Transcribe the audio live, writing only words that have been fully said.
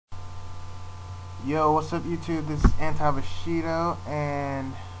Yo, what's up YouTube? This is Bushido,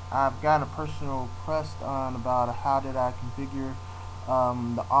 and I've gotten a personal request on about how did I configure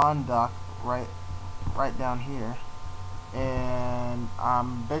the Awn Dock right down here, and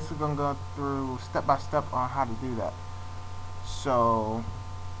I'm basically gonna go through step by step on how to do that. So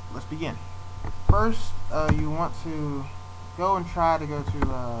let's begin. First, you want to go and try to go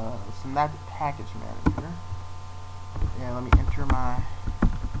to Synaptic Package Manager, and let me enter my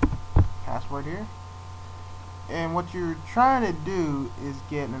password here. And what you're trying to do is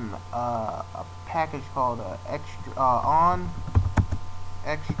get a package called Awn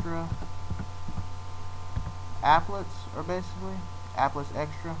Extra applets, or basically applets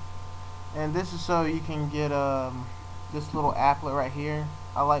extra. And this is so you can get this little applet right here.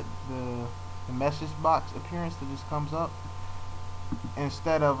 I like the message box appearance that just comes up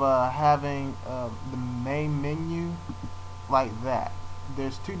instead of having the main menu like that.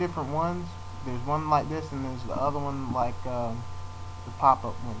 There's two different ones. There's one like this, and there's the other one like the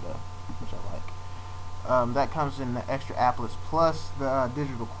pop-up window, which I like. That comes in the extra applets plus the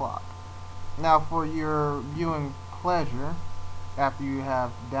digital clock. Now, for your viewing pleasure, after you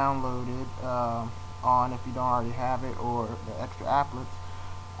have downloaded Awn, if you don't already have it, or the extra applets,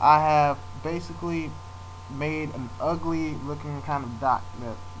 I have basically made an ugly looking kind of dock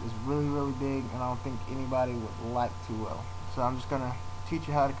that is really big, and I don't think anybody would like too well. So I'm just gonna teach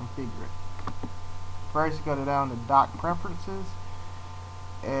you how to configure it. First, you go down to dock preferences,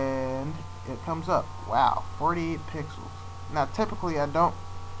 and it comes up. Wow, 48 pixels. Now, typically, I don't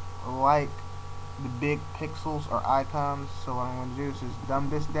like the big pixels or icons, so what I'm going to do is just dumb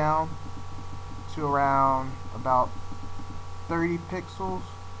this down to around about 30 pixels,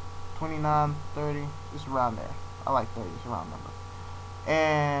 29, 30, just around there. I like 30, it's a round number.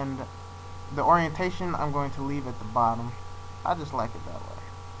 And the orientation I'm going to leave at the bottom. I just like it that way.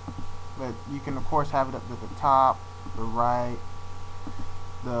 But you can of course have it up at the top, the right,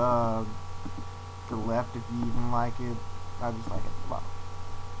 the left if you even like it. I just like it at the bottom.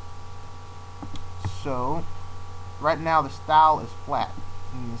 So right now the style is flat,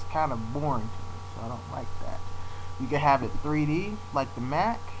 and it's kind of boring to me, so I don't like that. You can have it 3D like the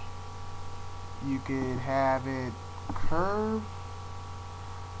Mac. You could have it curved,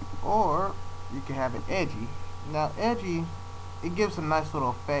 or you can have it edgy. Now edgy, it gives a nice little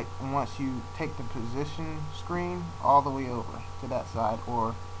effect once you take the position screen all the way over to that side,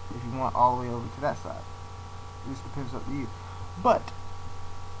 or if you want all the way over to that side. It just depends up to you. But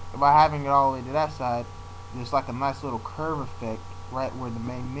by having it all the way to that side, there's like a nice little curve effect right where the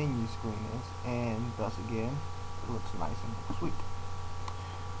main menu screen is, and thus again, it looks nice and sweet.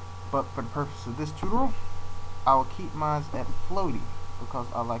 But for the purpose of this tutorial, I will keep mine at floaty because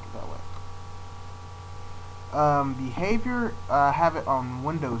I like it that way. Behavior, have it on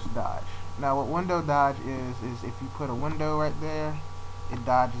Windows dodge. Now what window dodge is if you put a window right there, it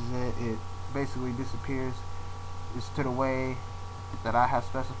dodges it. It basically disappears. It's to the way that I have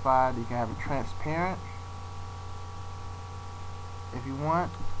specified. You can have it transparent if you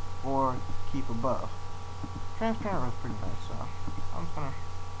want, or keep above. Transparent was pretty nice, so I'm just gonna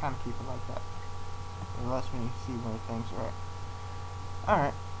kind of keep it like that. It lets me see where things are at.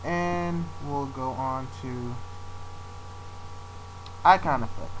 Alright, and we'll go on to icon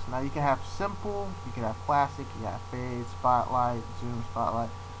effects. Now you can have simple, you can have classic, you can have fade, spotlight, zoom,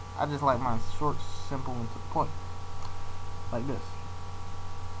 spotlight. I just like mine short, simple, and to the point, like this.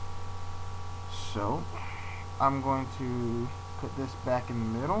 So I'm going to put this back in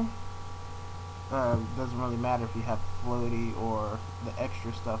the middle. Doesn't really matter if you have floaty or the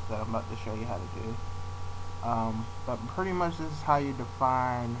extra stuff that I'm about to show you how to do. But pretty much this is how you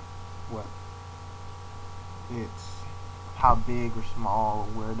define what it's, how big or small, or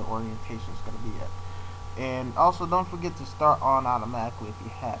where the orientation is going to be at. And also don't forget to start on automatically if you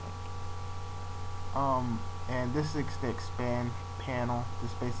haven't. And this is the expand panel.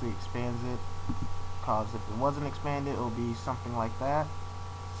 This basically expands it, because if it wasn't expanded, it will be something like that,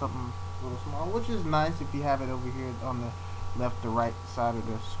 something a little small, which is nice if you have it over here on the left or right side of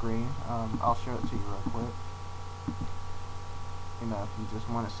the screen. I'll show it to you real quick. You know, if you just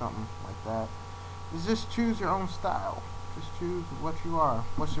wanted something like that, just choose your own style. Just choose what you are.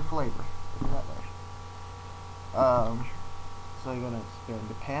 What's your flavor? Put it that way. So you're gonna expand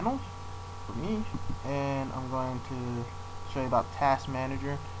the panel for me, and I'm going to show you about Task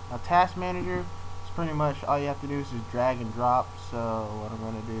Manager. Now, Task Manager is pretty much all you have to do is just drag and drop. So what I'm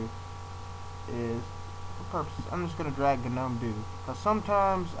gonna do is, for purposes, I'm just gonna drag GNOME do, because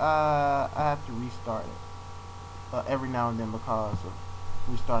sometimes I have to restart it every now and then because of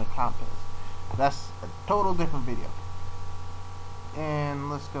restarting Compass. That's a total different video. And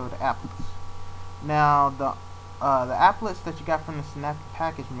let's go to applets. Now the applets that you got from the Snap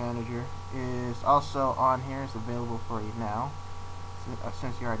Package Manager is also on here. It's available for you now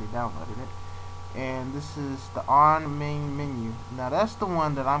since you already downloaded it. And this is the on main menu. Now that's the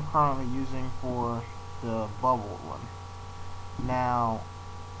one that I'm currently using for the bubble one. Now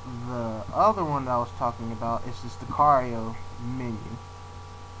the other one that I was talking about is just the Caro menu,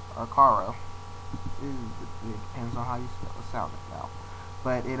 or Caro. It depends on how you sound it now.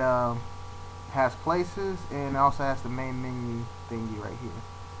 But it has places, and it also has the main menu thingy right here,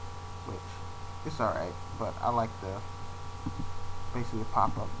 which it's alright, but I like the basically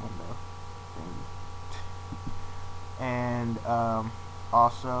pop-up window thingy. And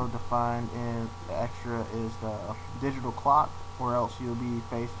also defined in the extra is the digital clock, or else you'll be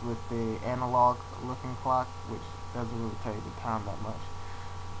faced with the analog looking clock, which doesn't really tell you the time that much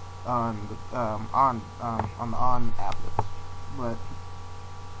on the on applets. But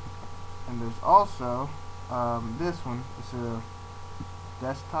and there's also this one. It's a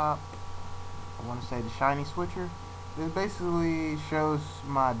desktop. I want to say the shiny switcher. This basically shows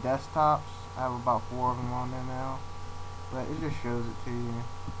my desktops. I have about 4 of them on there now, but it just shows it to you.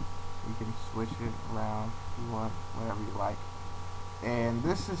 You can switch it around if you want, whatever you like. And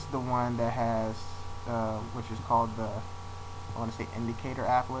this is the one that has which is called the, I want to say, indicator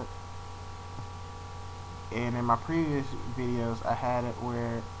applet. And in my previous videos I had it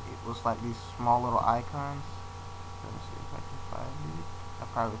where it was like these small little icons. Let me see if I can find it. I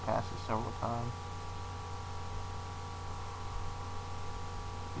probably passed it several times.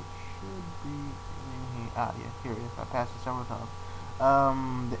 It should be in here. Ah, yeah, here it is. I passed it several times.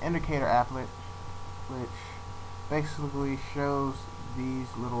 The indicator applet, which basically shows these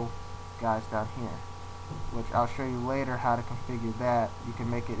little guys down here, which I'll show you later how to configure that. You can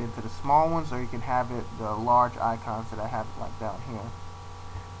make it into the small ones, or you can have it the large icons that I have like down here.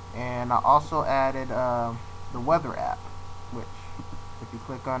 And I also added the weather app, which if you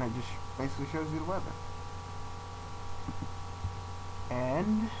click on it, just basically shows you the weather.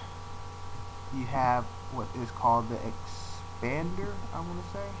 And you have what is called the expander, I want to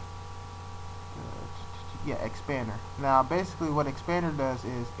say. Yeah, expander. Now basically what expander does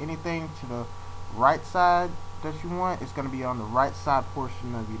is anything to the right side that you want, it's going to be on the right side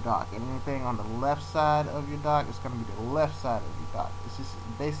portion of your dock, and anything on the left side of your dock, it's going to be the left side of your dock. It's just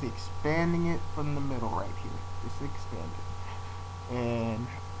basically expanding it from the middle right here. It's expanded. And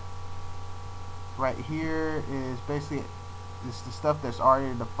right here is basically it's the stuff that's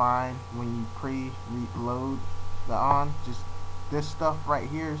already defined when you pre-load the on. Just this stuff right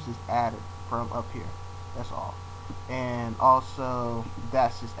here is just added from up here. That's all. And also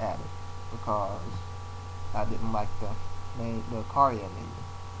that's just added because I didn't like the Caro menu.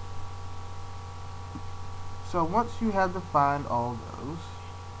 So once you have defined all those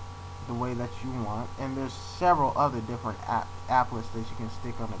the way that you want, and there's several other different applets that you can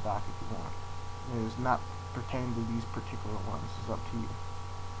stick on the dock if you want. It is not pertaining to these particular ones. It's up to you.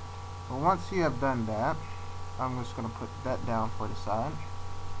 But once you have done that, I'm just going to put that down for the side.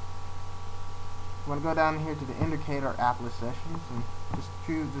 You want to go down here to the indicator applet sessions and just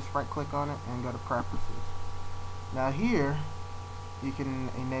right click on it and go to preferences. Now here you can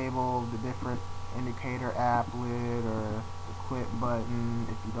enable the different indicator applet or the quit button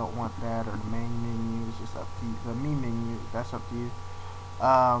if you don't want that, or the main menu. It's just up to you. The me menu, that's up to you.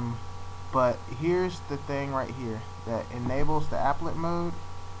 But here's the thing right here that enables the applet mode.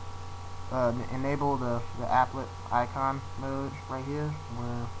 Enable the applet icon mode right here,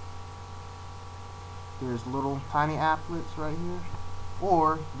 where there's little tiny applets right here,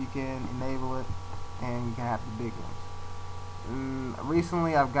 or you can enable it and you can have the big ones.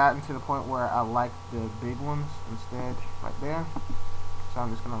 Recently I've gotten to the point where I like the big ones instead, right there, so I'm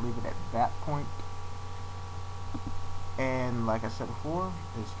just going to leave it at that point. And like I said before,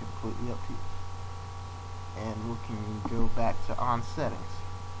 it's completely up to you. And we can go back to on settings.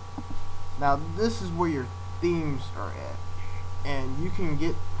 Now this is where your themes are at, and you can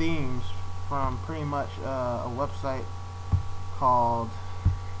get themes from pretty much a website called,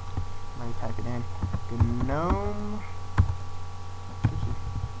 let me type it in, GNOME.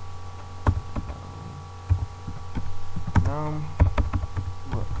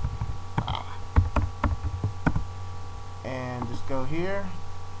 Look. And just go here,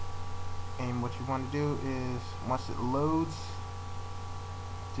 and what you want to do is once it loads,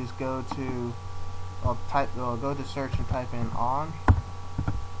 just go to go to search and type in on,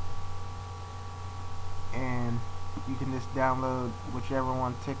 and you can just download whichever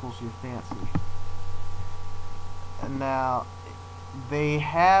one tickles your fancy. And now they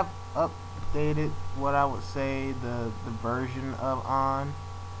have updated what I would say the version of on.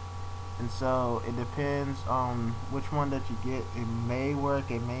 and so it depends on which one that you get. It may work,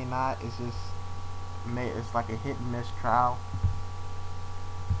 it may not. It's like a hit and miss trial.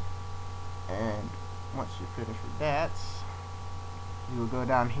 And once you finish with that, you will go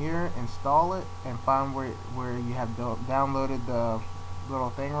down here, install it, and find where you have downloaded the little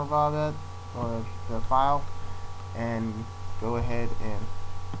thing about that, or the file, and go ahead and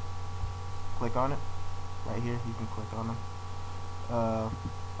click on it. Right here, you can click on them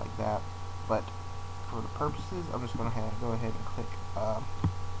like that. But for the purposes, I'm just going to go ahead and click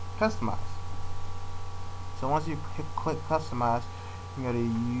customize. So once you click customize, you're going to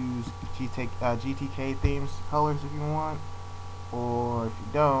use GTK themes colors if you want, or if you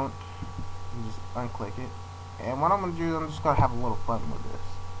don't, you just unclick it. And what I'm going to do, I'm just going to have a little fun with this.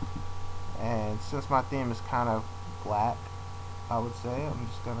 And since my theme is kind of black, I would say, I'm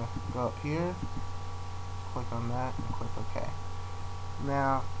just going to go up here, click on that, and click OK.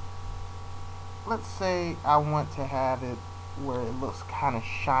 Now, let's say I want to have it where it looks kind of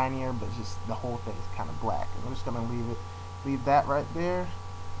shinier, but just the whole thing is kind of black. And I'm just going to leave that right there.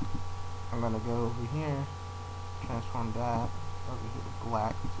 I'm going to go over here, transform that over here to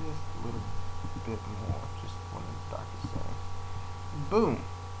black, just a little bit more, just one of the darkest settings. Boom!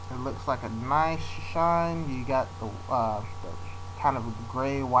 It looks like a nice shine. You got the kind of a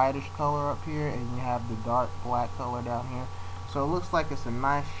gray whitish color up here, and you have the dark black color down here. So it looks like it's a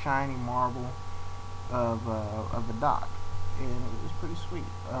nice shiny marble of a dock, and it's pretty sweet.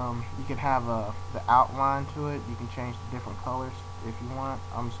 You can have the outline to it. You can change the different colors if you want.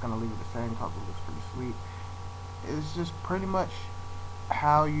 I'm just gonna leave it the same because it looks pretty sweet. It's just pretty much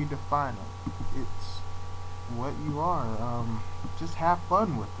how you define it. It's what you are. Just have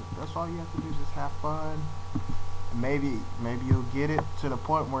fun with it. That's all you have to do. Just have fun. Maybe you'll get it to the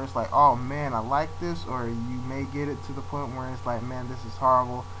point where it's like, oh man, I like this, or you may get it to the point where it's like, man, this is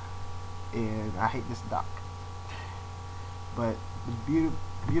horrible and I hate this dock. But the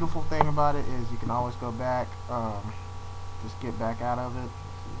beautiful thing about it is you can always go back, just get back out of it,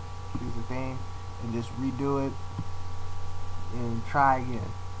 choose the theme, and just redo it and try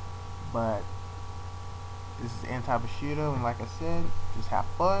again. But this is anti-prosciutto, and like I said, just have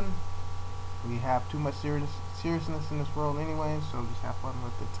fun. We have too much seriousness in this world anyway, so just have fun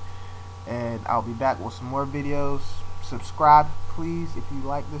with it. And I'll be back with some more videos. Subscribe, please, if you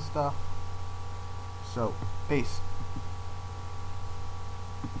like this stuff. So, peace.